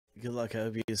Good luck. I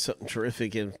hope you get something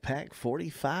terrific in pack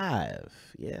 45.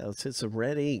 Yeah, let's hit some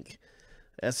red ink.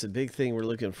 That's the big thing we're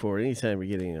looking for anytime we're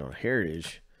getting on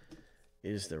Heritage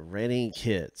is the red ink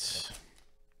hits.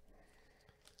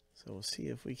 So we'll see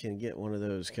if we can get one of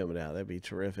those coming out. That'd be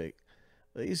terrific.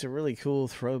 These are really cool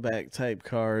throwback type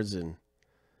cards, and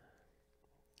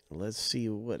let's see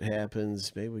what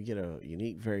happens. Maybe we get a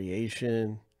unique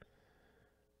variation.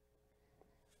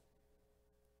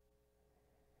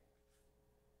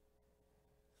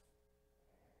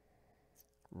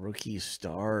 Rookie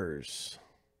stars.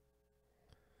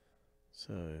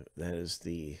 So that is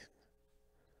the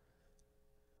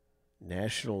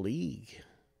National League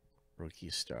rookie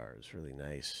stars. Really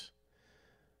nice.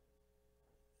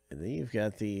 And then you've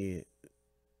got the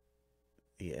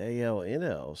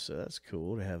ALNL, so that's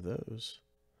cool to have those.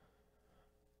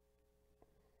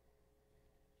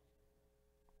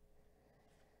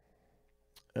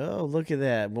 Oh, look at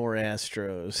that. More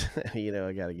Astros.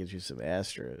 I got to get you some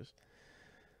Astros.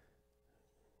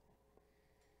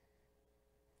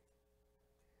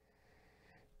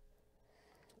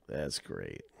 That's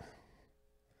great.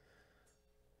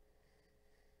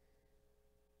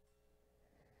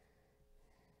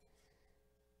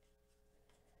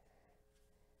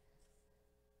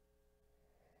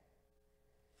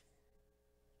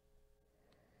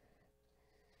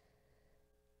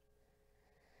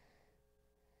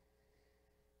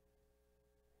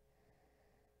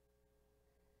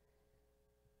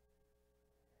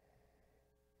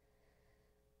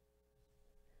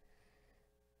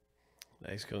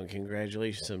 Nice going.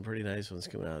 Congratulations. Some pretty nice ones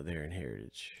coming out there in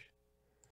Heritage.